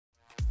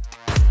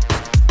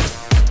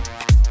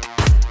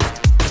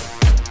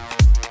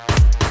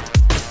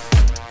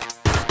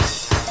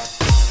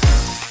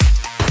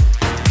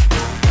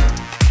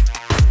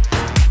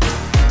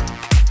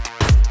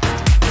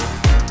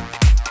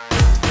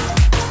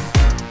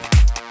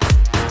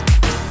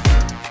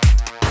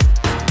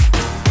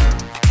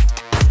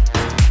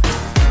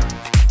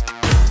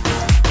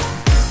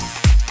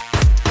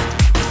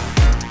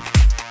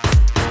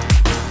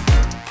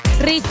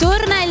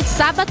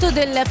sabato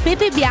del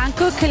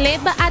Pepebianco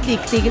Club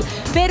Addicting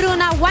per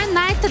una one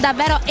night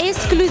davvero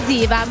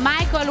esclusiva.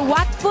 Michael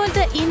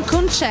Wotford in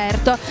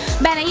concerto.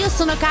 Bene, io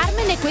sono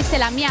Carmen e questa è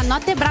la mia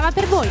notte brava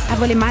per voi. A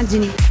voi le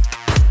immagini.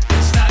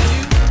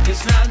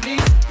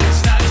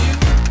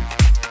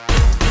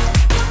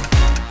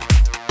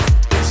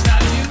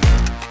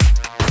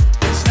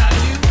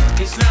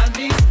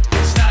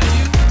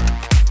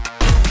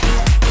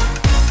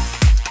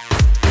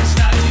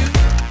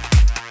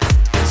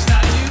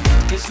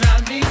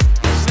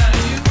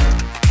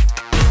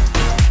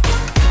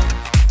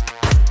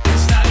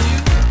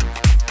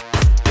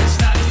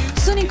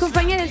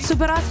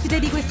 Super ospite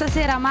di questa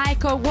sera,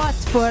 Michael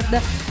Wotford.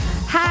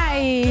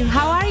 Hi,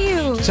 how are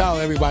you? Ciao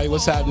everybody,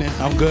 what's happening?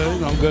 I'm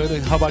good, I'm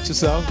good. How about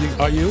yourself?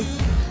 Are you?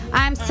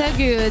 I'm so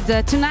good.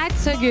 Tonight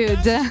so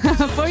good.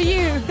 For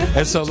you.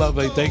 That's so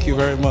lovely, thank you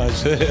very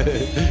much.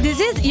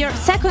 This is your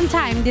second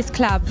time in this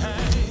club.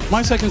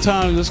 My second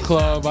time in this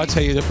club. I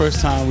tell you, the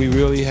first time we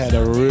really had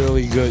a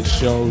really good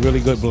show, really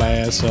good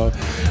blast. So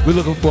we're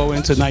looking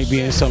forward to tonight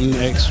being something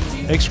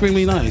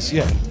extremely nice,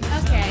 yeah.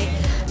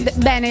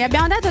 Bene, gli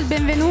abbiamo dato il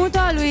benvenuto,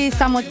 lui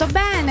sta molto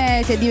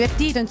bene, si è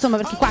divertito, insomma,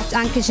 perché qua ha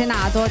anche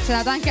cenato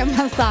anche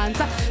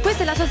abbastanza.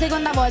 Questa è la sua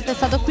seconda volta, è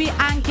stato qui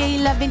anche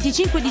il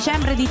 25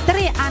 dicembre di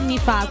 3 anni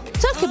fa.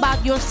 Talk about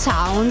your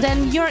sound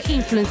and your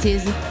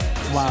influences.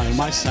 Wow,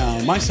 my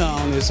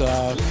sound is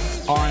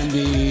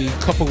R&B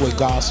coupled with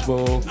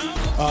gospel.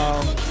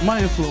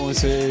 My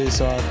influences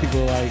are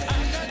people like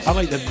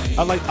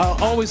I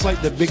always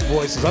like the big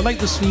voices. I like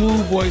the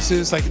smooth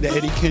voices like the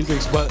Eddie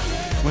Kendricks, but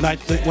when I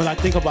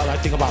think about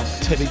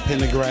Teddy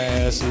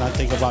Pendergrass, and I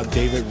think about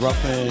David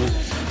Ruffin,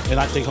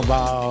 and I think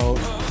about,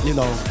 you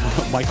know,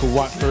 Michael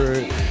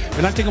Wotford,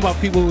 and I think about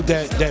people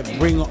that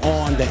bring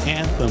on the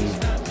anthem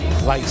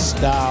like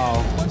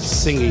style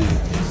singing,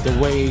 the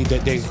way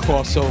that they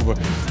cross over,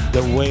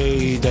 the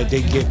way that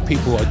they get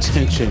people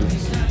attention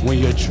when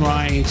you're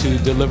trying to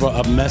deliver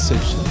a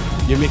message.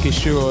 You're making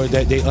sure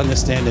that they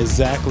understand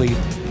exactly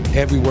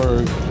every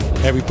word,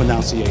 every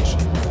pronunciation.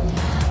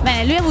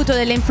 Bene, lui ha avuto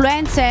delle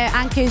influenze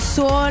anche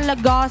soul,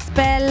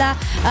 gospel,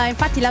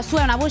 infatti la sua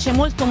è una voce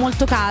molto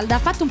molto calda, ha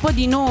fatto un po'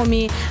 di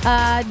nomi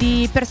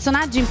di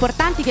personaggi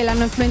importanti che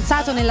l'hanno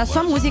influenzato nella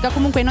sua musica,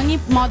 comunque in ogni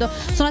modo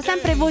sono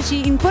sempre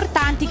voci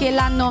importanti che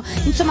l'hanno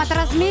insomma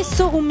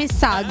trasmesso un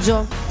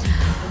messaggio.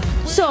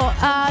 So,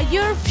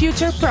 your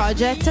future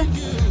project?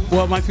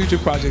 Well, my future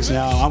projects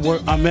now,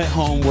 I'm at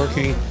home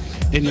working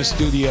in the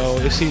studio.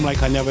 It seemed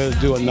like I never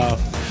do enough.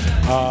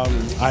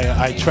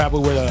 I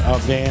travel with a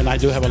band. I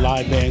do have a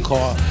live band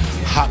called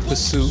Hot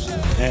Pursuit,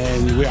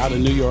 and we're out of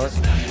New York.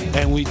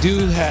 And we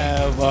do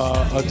have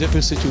a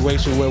different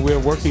situation where we're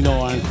working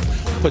on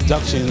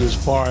production as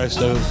far as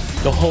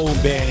the whole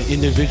band,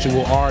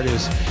 individual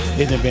artists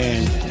in the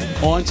band.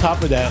 On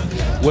top of that,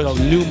 with a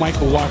new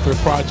Michael Wotford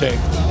project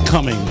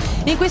coming.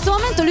 In questo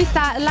momento lui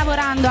sta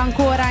lavorando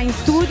ancora in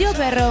studio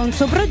per un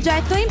suo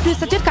progetto e in più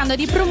sta cercando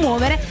di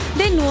promuovere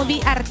dei nuovi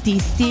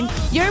artisti.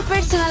 Your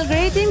personal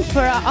greeting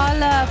for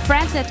all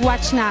friends that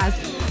watch us.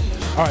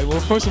 All right, well,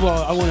 first of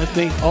all, I want to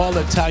thank all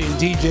Italian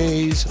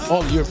DJs,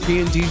 all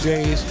European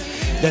DJs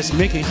that's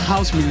making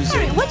house music.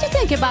 Sorry, what do you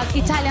think about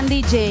Italian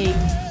DJ?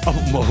 Oh,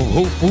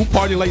 who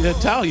party like the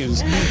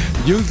Italians?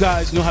 You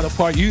guys know how to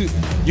party.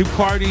 You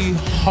party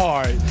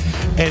hard,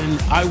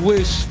 and I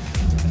wish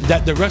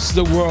that the rest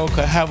of the world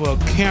could have a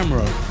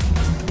camera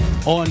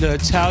on the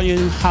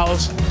Italian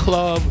house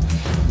club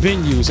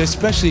venues,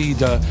 especially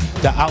the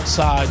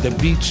outside, the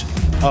beach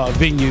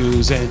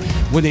venues, and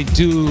when they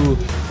do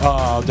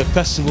the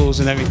festivals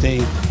and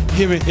everything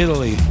here in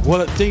Italy. Well,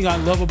 the thing I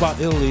love about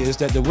Italy is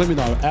that the women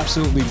are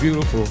absolutely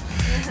beautiful,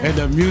 and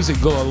the music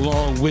go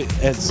along with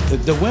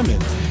the women.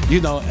 You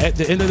know, at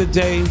the end of the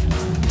day,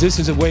 this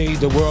is the way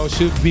the world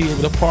should be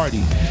able to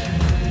party.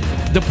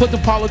 To put the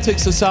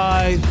politics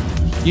aside,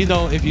 you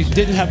know, if you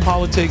didn't have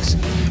politics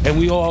and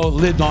we all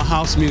lived on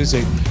house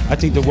music, I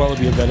think the world would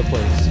be a better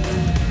place.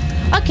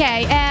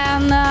 Okay,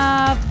 and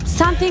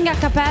something a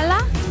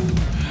cappella?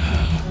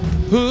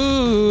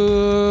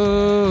 Ooh,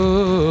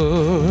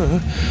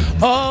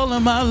 all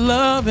of my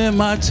love and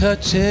my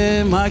touch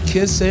and my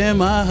kiss and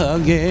my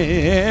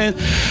hugging,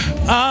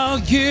 I'll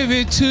give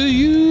it to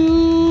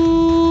you.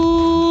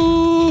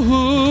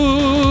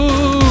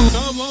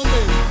 Come on, baby.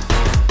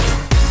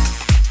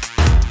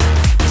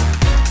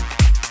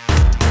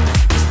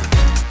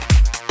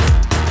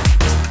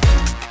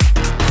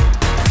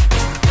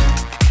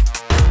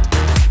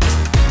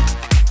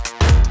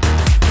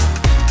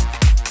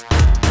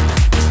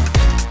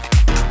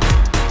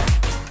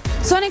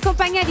 Sono in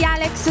compagnia di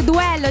Alex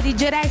Duello,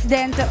 DJ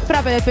Resident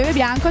proprio del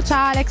Pepebianco.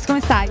 Ciao Alex,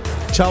 come stai?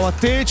 Ciao a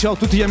te, ciao a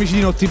tutti gli amici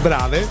di Notti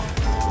Brave.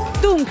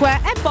 Dunque,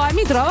 e poi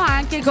mi trovo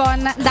anche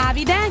con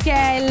Davide, che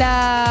è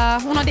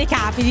uno dei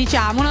capi,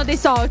 diciamo, uno dei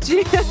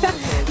soci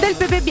del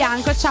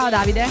Pepebianco. Ciao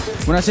Davide.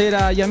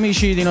 Buonasera agli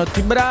amici di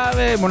Notti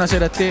Brave,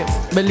 buonasera a te,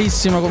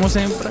 bellissimo come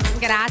sempre.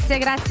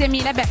 Grazie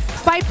mille. Beh,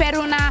 poi per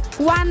una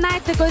one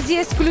night così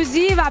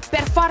esclusiva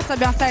per forza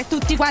dobbiamo stare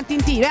tutti quanti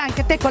in team,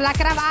 anche te con la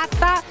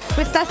cravatta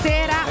questa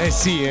sera. Eh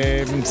sì,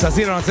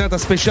 stasera è una serata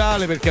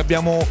speciale perché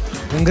abbiamo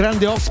un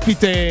grande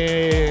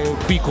ospite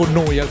qui con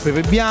noi al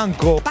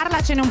Pepebianco.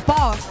 Parlacene un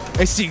po'.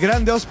 Eh sì,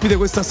 grande ospite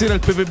questa sera al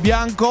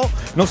Pepebianco.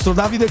 Il nostro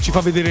Davide ci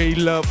fa vedere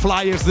il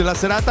flyers della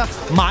serata,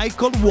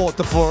 Michael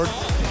Wotford.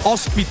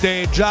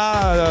 Ospite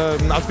già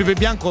al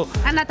Pepebianco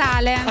A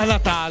Natale. A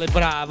Natale,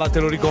 brava, te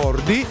lo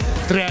ricordi?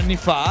 3 anni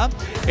fa.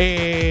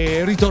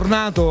 È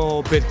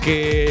ritornato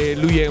perché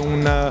lui è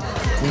un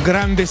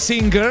grande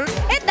singer.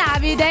 E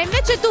Davide,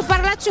 invece tu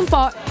parlaci un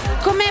po',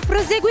 come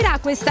proseguirà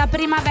questa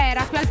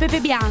primavera qui al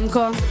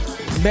Pepebianco?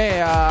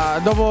 Beh,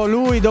 dopo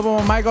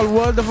Michael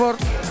Wotford,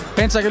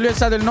 pensa che lui è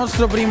stato il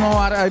nostro primo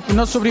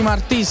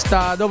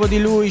artista. Dopo di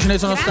lui ce ne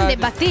sono Grande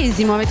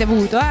battesimo avete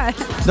avuto,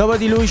 Dopo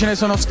di lui ce ne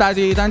sono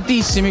stati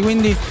tantissimi,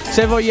 quindi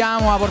se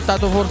vogliamo ha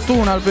portato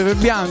fortuna al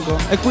Pepebianco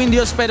e quindi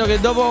io spero che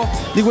dopo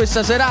di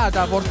questa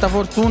serata porta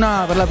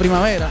fortuna per la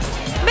primavera.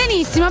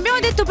 Benissimo, abbiamo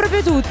detto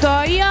proprio tutto.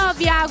 Io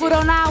vi auguro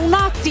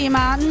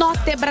un'ottima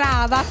notte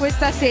brava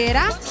questa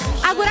sera.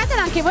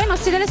 Auguratela anche voi, i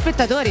nostri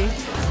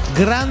telespettatori.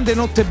 Grande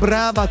notte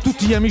brava a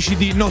tutti gli amici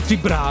di Notti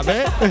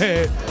Brave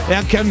e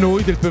anche a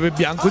noi del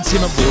Pepebianco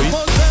insieme a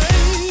voi.